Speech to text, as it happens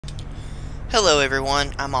Hello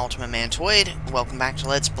everyone, I'm Ultimate Mantoid. Welcome back to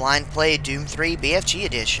Let's Blind Play Doom 3 BFG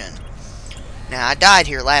Edition. Now, I died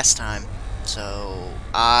here last time, so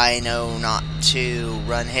I know not to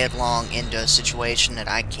run headlong into a situation that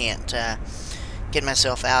I can't get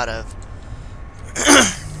myself out of.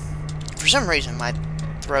 For some reason, my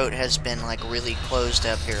throat has been like really closed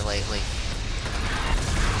up here lately.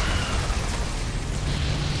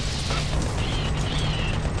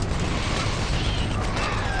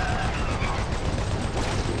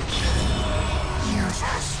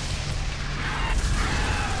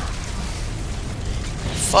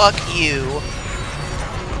 Fuck you.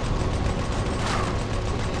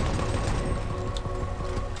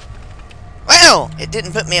 Well, it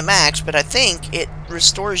didn't put me at max, but I think it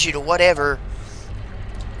restores you to whatever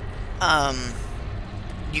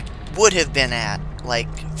you would have been at, like,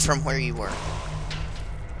 from where you were.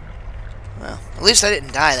 Well, at least I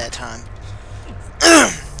didn't die that time.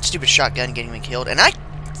 Stupid shotgun getting me killed, and I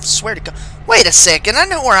swear to God... Wait a second, I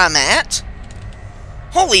know where I'm at!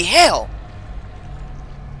 Holy hell!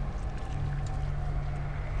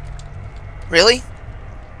 Really?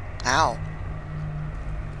 Ow.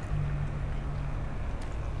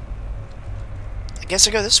 I guess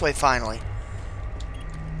I go this way finally.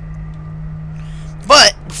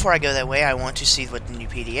 But, before I go that way, I want to see what the new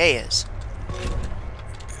PDA is.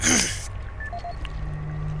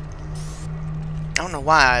 I don't know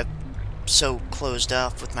why I'm so closed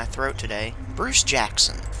off with my throat today. Bruce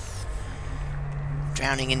Jackson.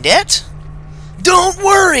 Drowning in debt? Don't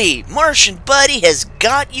worry! Martian Buddy has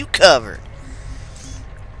got you covered.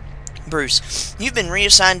 Bruce, you've been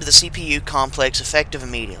reassigned to the CPU complex effective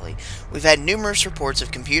immediately. We've had numerous reports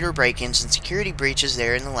of computer break-ins and security breaches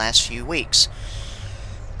there in the last few weeks.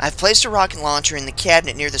 I've placed a rocket launcher in the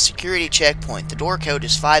cabinet near the security checkpoint. The door code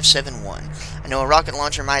is 571. I know a rocket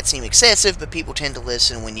launcher might seem excessive, but people tend to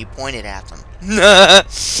listen when you point it at them.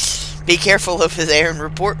 Be careful over there and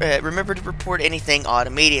remember to report anything odd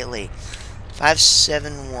immediately.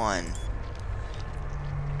 571.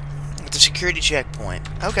 At the security checkpoint.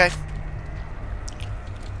 Okay.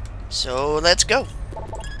 So, let's go.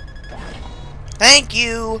 Thank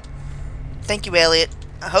you! Thank you, Elliot.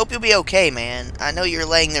 I hope you'll be okay, man. I know you're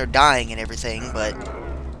laying there dying and everything, but...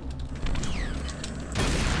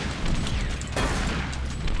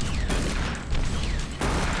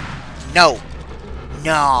 No!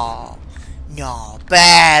 No! No!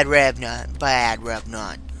 Bad Revenant! Bad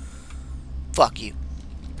Revenant! Fuck you.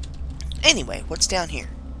 Anyway, what's down here?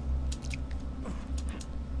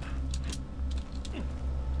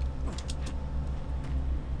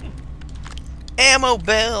 Ammo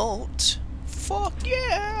belt! Fuck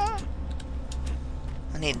yeah!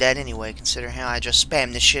 I need that anyway, considering how I just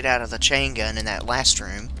spammed the shit out of the chain gun in that last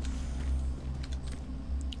room.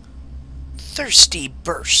 Thirsty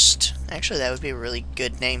Burst. Actually, that would be a really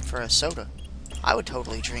good name for a soda. I would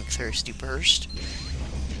totally drink Thirsty Burst.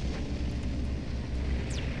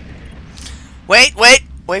 Wait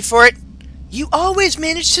for it! You always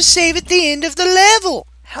manage to save at the end of the level!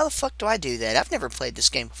 How the fuck do I do that? I've never played this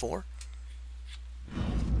game before.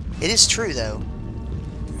 It is true, though.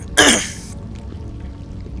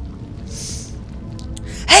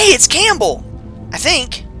 Hey, it's Campbell! I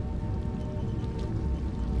think.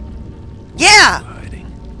 Yeah!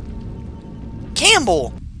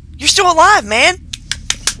 Campbell! You're still alive, man!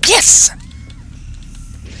 Yes!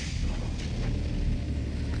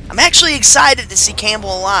 I'm actually excited to see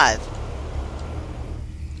Campbell alive.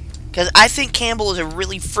 Because I think Campbell is a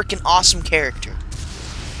really freaking awesome character.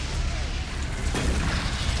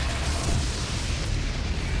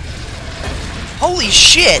 Holy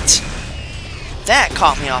shit! That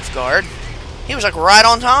caught me off guard. He was like right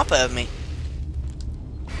on top of me.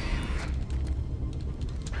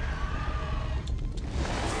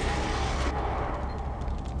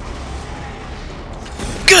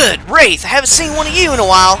 Good! Wraith! I haven't seen one of you in a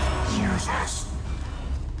while.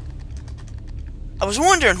 I was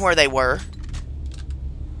wondering where they were.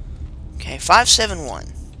 Okay, 571.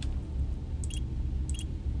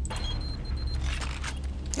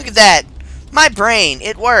 Look at that! My brain,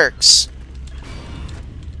 it works.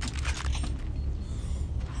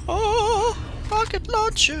 Oh, rocket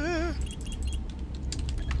launcher.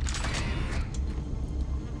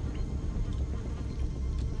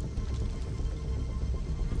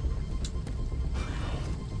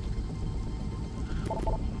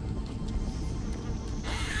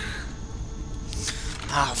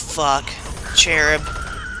 Oh, fuck. Cherub.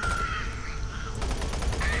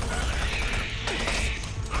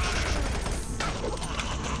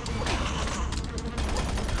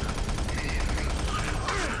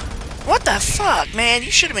 What the fuck, man?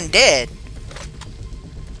 You should have been dead.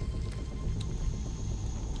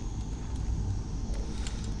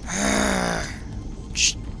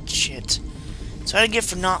 So I get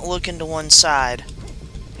for not looking to one side.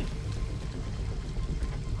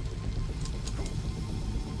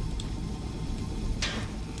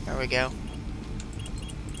 There we go.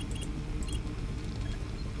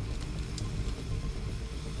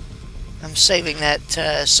 I'm saving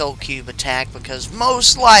that Soul Cube attack because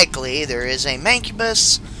most likely there is a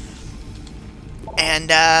Mancubus, and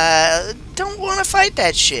don't want to fight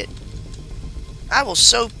that shit. I will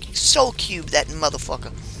Soul Cube that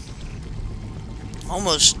motherfucker.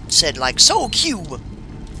 Almost said like Soul Cube.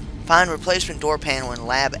 Find replacement door panel in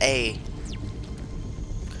Lab A.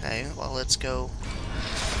 Okay, well let's go.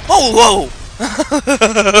 Oh, whoa!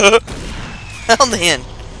 Hell then.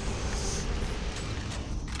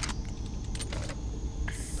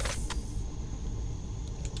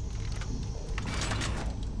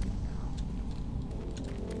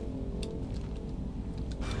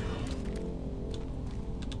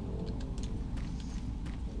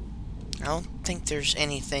 I don't think there's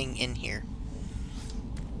anything in here.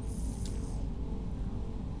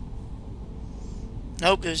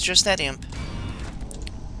 Nope, it was just that imp.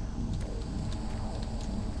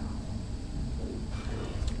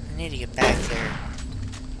 I need to get back there.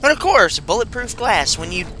 But of course, bulletproof glass.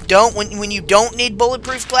 When you don't need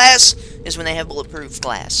bulletproof glass is when they have bulletproof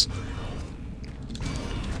glass.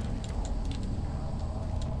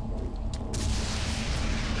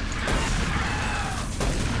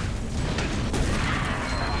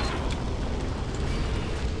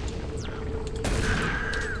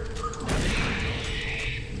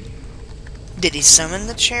 Did he summon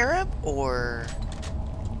the cherub, or...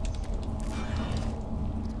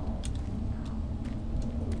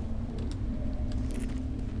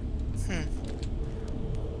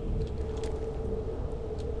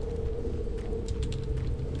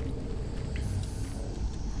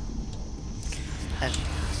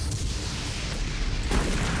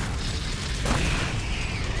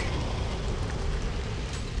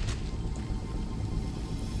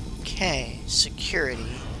 Okay, security.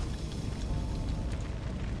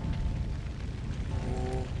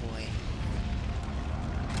 Oh boy.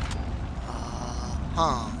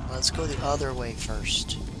 Let's go the other way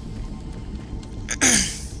first.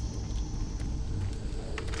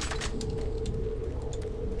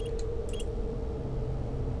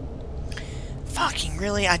 Fucking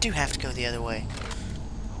really? I do have to go the other way.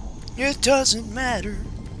 It doesn't matter.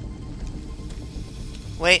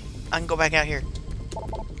 Wait, I can go back out here.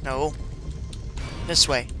 No. This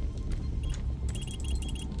way.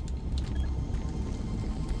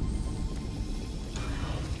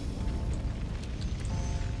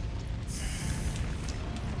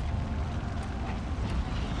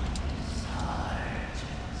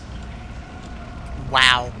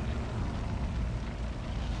 Wow.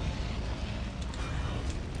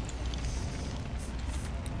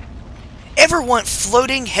 Ever want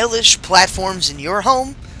floating, hellish platforms in your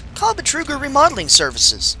home? Call Betruger Remodeling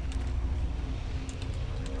Services.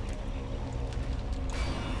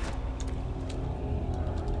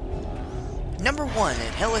 Number 1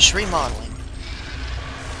 in hellish remodeling.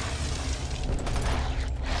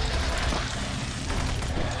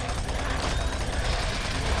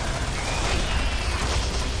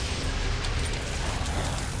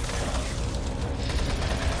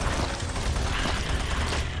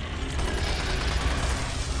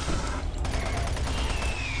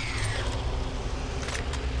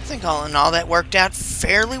 I think all in all that worked out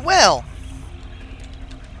fairly well.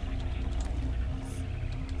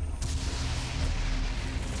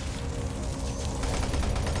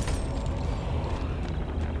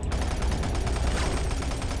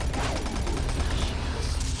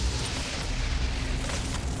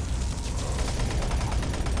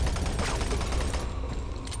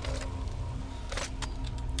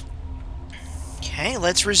 Okay,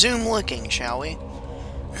 let's resume looking, shall we?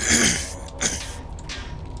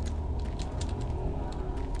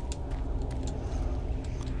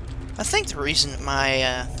 I think the reason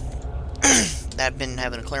my that I've been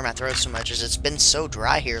having to clear my throat so much is it's been so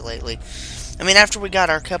dry here lately. I mean, after we got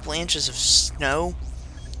our couple inches of snow,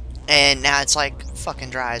 and now it's like fucking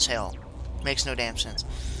dry as hell. Makes no damn sense.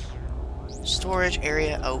 Storage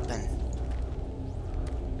area open.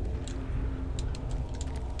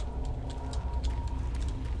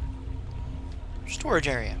 Storage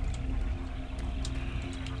area.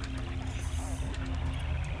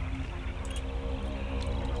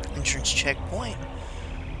 Entrance checkpoint.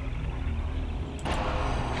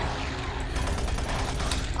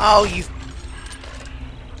 Oh, you...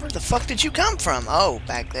 Where the fuck did you come from? Oh,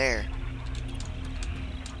 back there.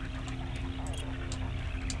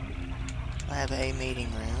 Lab A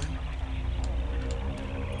meeting room.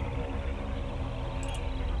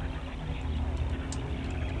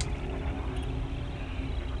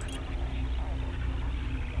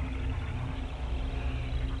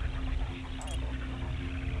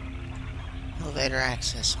 Elevator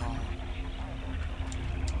access hall.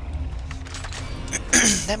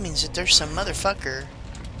 That means that there's some motherfucker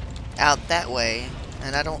out that way,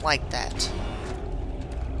 and I don't like that.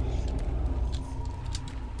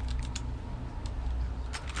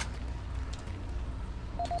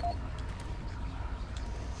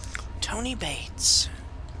 Tony Bates.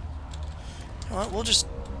 You know what? We'll just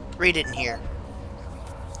read it in here.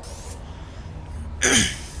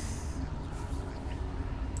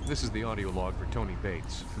 This is the audio log for Tony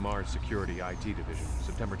Bates, Mars Security IT Division,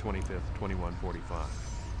 September 25th, 2145.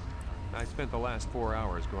 I spent the last 4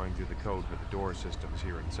 hours going through the code for the door systems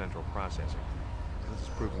here in Central Processing. This is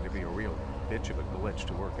proving to be a real bitch of a glitch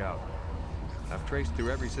to work out. I've traced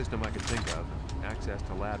through every system I could think of, and access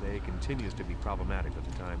to Lab A continues to be problematic for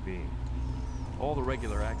the time being. All the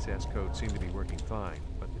regular access codes seem to be working fine,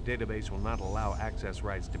 but the database will not allow access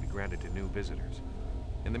rights to be granted to new visitors.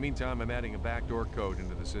 In the meantime, I'm adding a backdoor code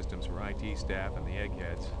into the systems for IT staff and the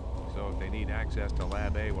eggheads, so if they need access to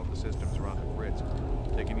Lab A while the systems are on the fritz,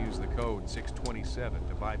 they can use the code 627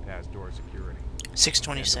 to bypass door security.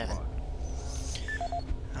 627.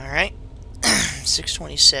 Alright.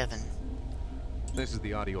 627. This is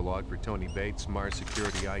the audio log for Tony Bates, Mars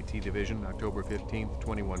Security IT Division, October 15th,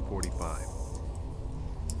 2145.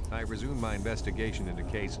 I resumed my investigation into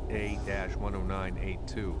case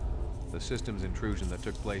A-10982, the systems intrusion that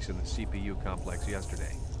took place in the CPU complex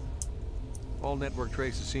yesterday. All network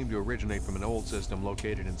traces seem to originate from an old system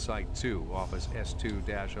located in Site 2, Office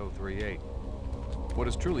S2-038. What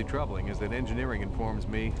is truly troubling is that engineering informs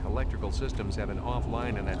me electrical systems have been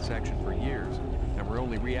offline in that section for years, and were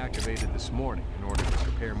only reactivated this morning in order to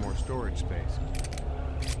prepare more storage space.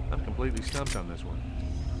 I'm completely stumped on this one.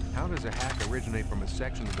 How does a hack originate from a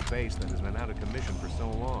section of the base that has been out of commission for so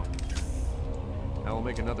long? I will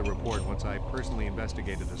make another report once I personally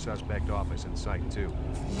investigated the suspect office in Site 2.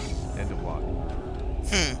 End of log.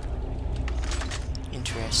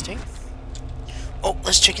 Interesting. Oh,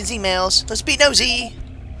 let's check his emails. Let's be nosy.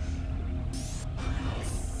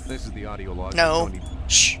 This is the audio log. No.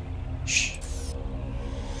 Shh. Shh.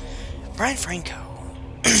 Brian Franco.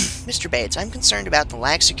 Mr. Bates, I'm concerned about the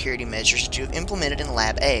lax security measures that you have implemented in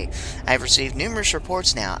Lab A. I have received numerous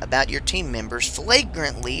reports now about your team members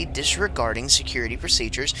flagrantly disregarding security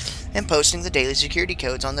procedures and posting the daily security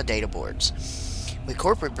codes on the data boards. With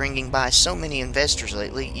corporate bringing by so many investors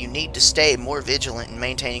lately, you need to stay more vigilant in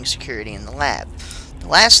maintaining security in the lab. The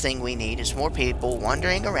last thing we need is more people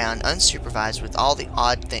wandering around unsupervised with all the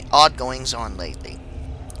odd goings on lately.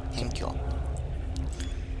 Thank you all.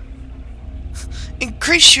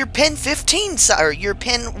 Increase your pen 15 size, or your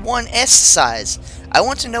pen 1S size. I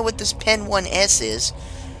want to know what this pen 1S is,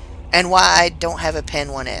 and why I don't have a pen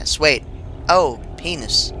 1S. Wait. Oh,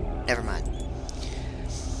 penis. Never mind.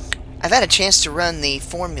 I've had a chance to run the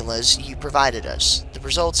formulas you provided us. The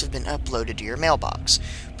results have been uploaded to your mailbox.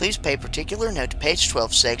 Please pay particular note to page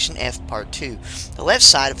 12, section F, part 2. The left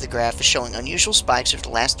side of the graph is showing unusual spikes over the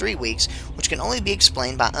last 3 weeks, which can only be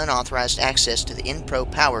explained by unauthorized access to the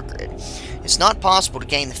InPro power grid. It's not possible to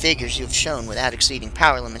gain the figures you have shown without exceeding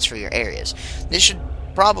power limits for your areas. This should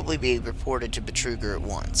probably be reported to Betruger at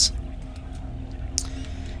once.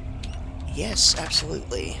 Yes,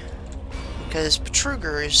 absolutely. Because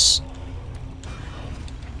Betruger is...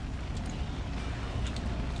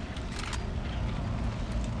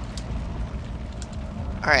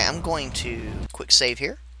 Alright, I'm going to quick save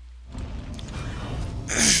here.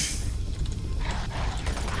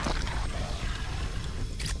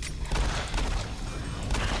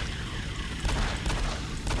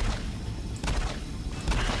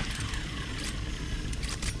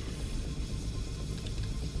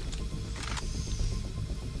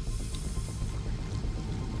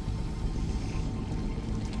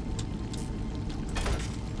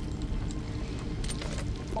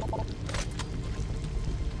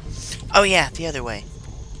 Oh yeah, the other way.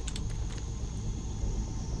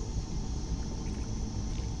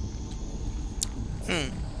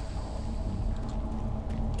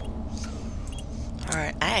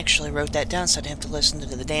 Alright, I actually wrote that down so I didn't have to listen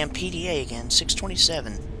to the damn PDA again.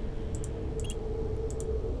 627.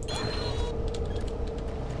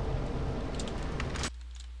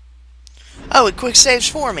 Oh, it quick saves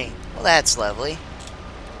for me. Well, that's lovely.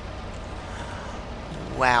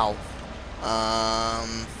 Wow.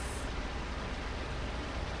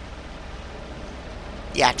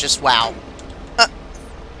 Yeah, just wow.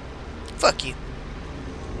 Fuck you.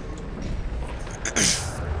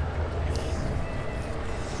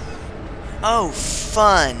 Oh,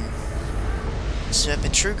 fun. It's a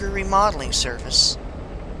Betruger remodeling service.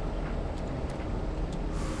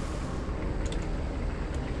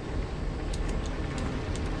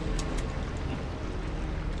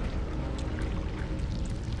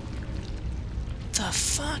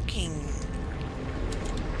 fucking...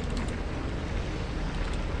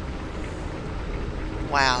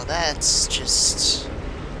 Wow, that's just...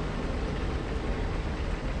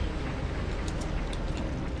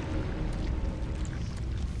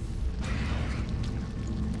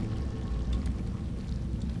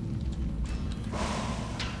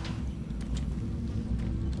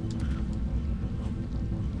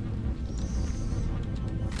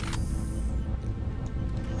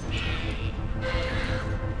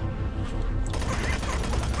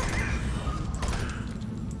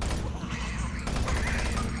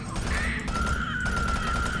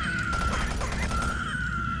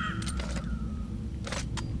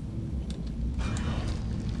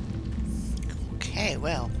 Okay,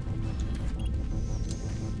 well.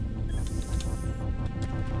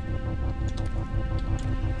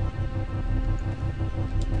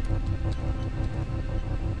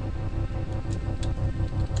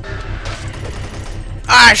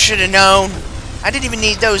 I should have known. I didn't even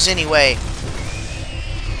need those anyway.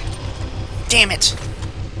 Damn it.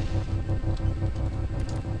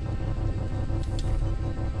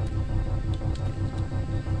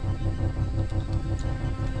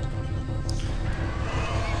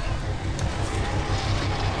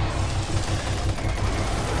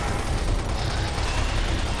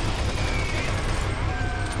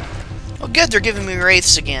 Well, good, they're giving me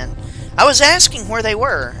wraiths again. I was asking where they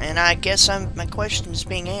were, and I guess my question is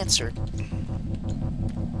being answered.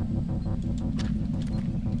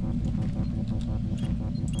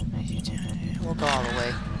 We'll go all the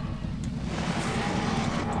way.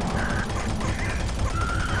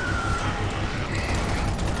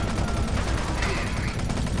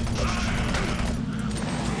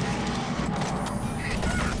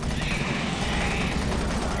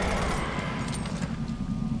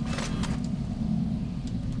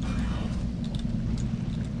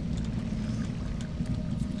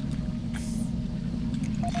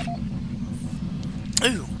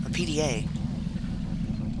 Ooh, a PDA.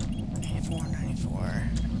 94.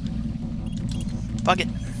 Fuck it.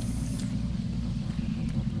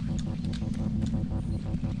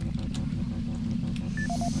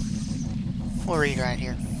 We'll read right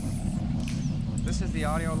here. This is the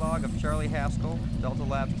audio log of Charlie Haskell, Delta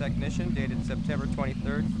Labs technician, dated September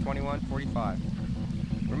 23rd, 2145.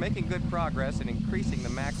 We're making good progress in increasing the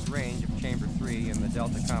max range of Chamber 3 in the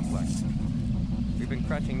Delta complex. We've been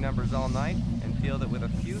crunching numbers all night and feel that with a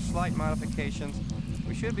few slight modifications,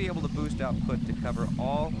 we should be able to boost output to cover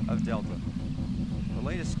all of Delta. The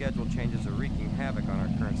latest schedule changes are wreaking havoc on our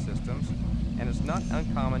current systems, and it's not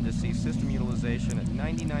uncommon to see system utilization at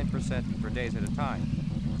 99% for days at a time.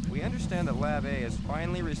 We understand that Lab A has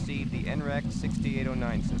finally received the NREC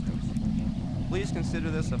 6809 systems. Please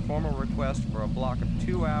consider this a formal request for a block of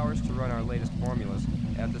 2 hours to run our latest formulas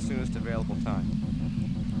at the soonest available time.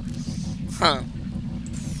 Huh.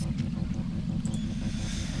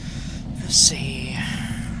 Let's see.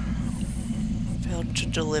 Failed to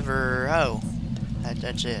deliver. Oh,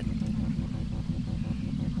 that's it.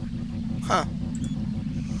 Huh.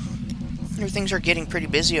 Things are getting pretty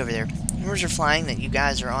busy over there. Rumors are flying that you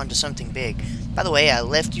guys are onto something big. By the way, I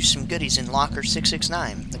left you some goodies in locker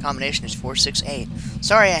 669. The combination is 468.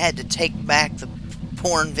 Sorry I had to take back the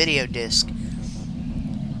porn video disc.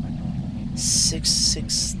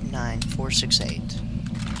 669 468.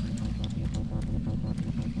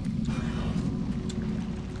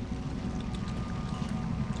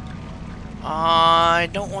 I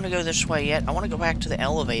don't want to go this way yet. I want to go back to the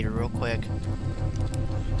elevator real quick.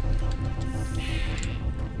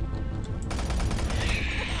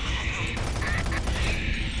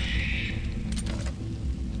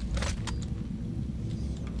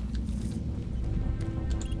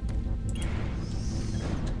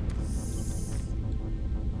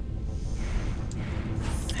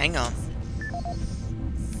 Hang on.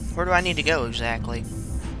 Where do I need to go exactly?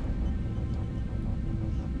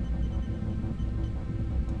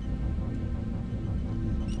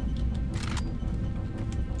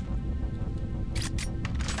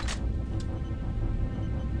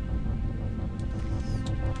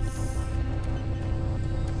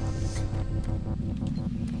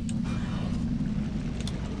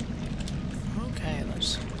 Okay,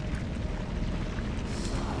 let's...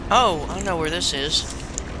 Oh, I know where this is.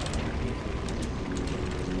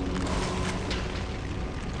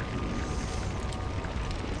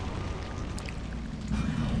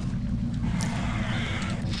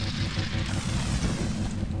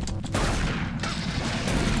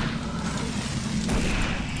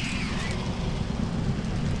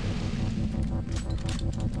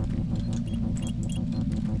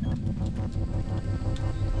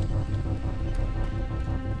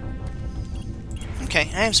 Okay,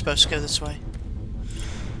 I am supposed to go this way.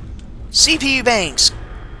 CPU banks.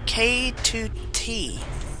 K to T.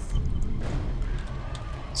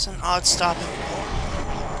 It's an odd stopping.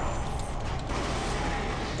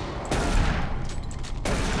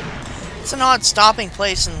 It's an odd stopping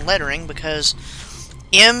place in lettering because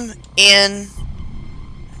M, N,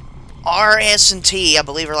 R, S, and T, I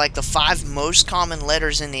believe, are like the 5 most common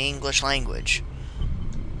letters in the English language.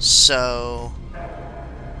 So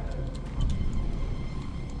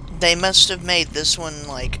they must have made this one,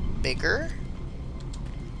 like, bigger?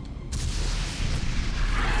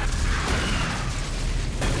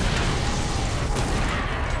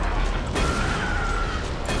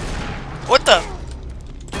 What the?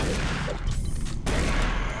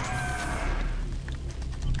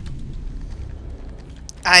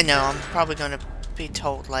 I know, I'm probably going to be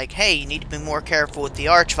told, like, hey, you need to be more careful with the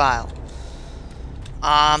Archvile.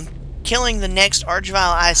 Killing the next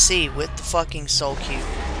Archvile I see with the fucking Soul Cube.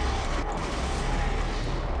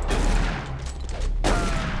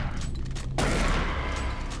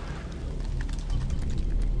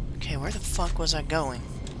 Okay, where the fuck was I going?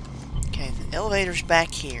 Okay, the elevator's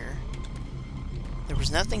back here. There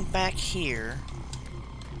was nothing back here.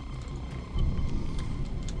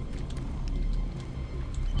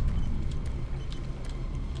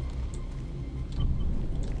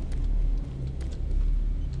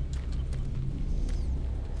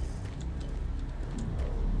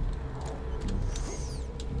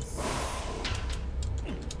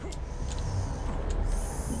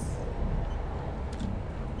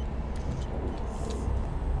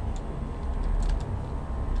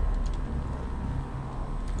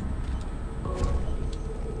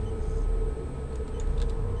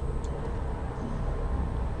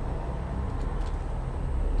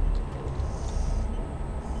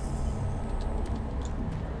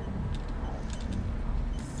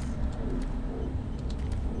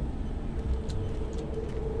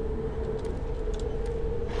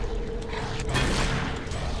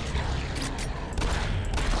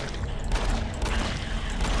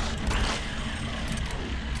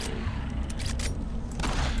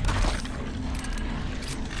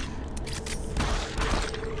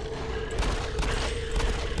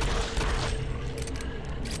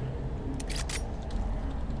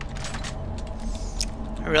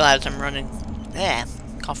 I realize I'm running...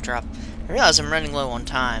 cough drop. I realize I'm running low on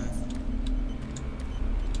time.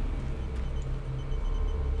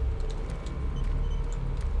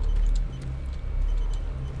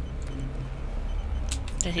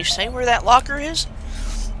 Did he say where that locker is?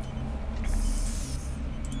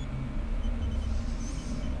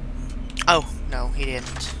 Oh, no, he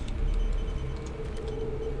didn't.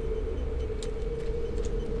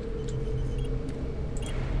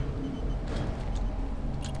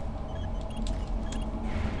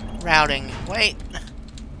 Routing. Wait.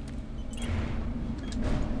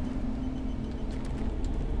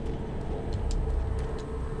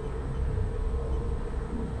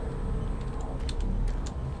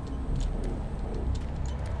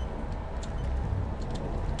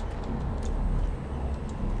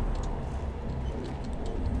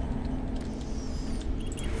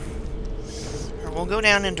 We'll go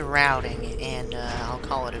down into routing, and I'll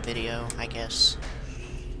call it a video, I guess.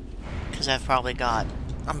 Because I'm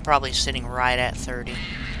probably sitting right at 30.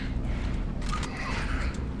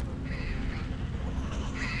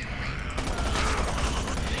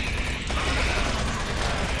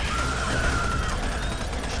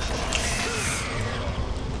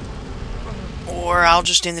 Or I'll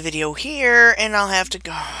just end the video here, and I'll have to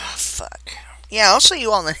go... Oh, fuck. Yeah, I'll see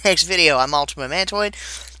you all in the next video. I'm Ultimate Mantoid,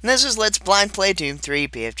 and this is Let's Blind Play Doom 3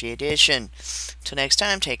 BFG Edition. Till next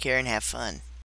time, take care and have fun.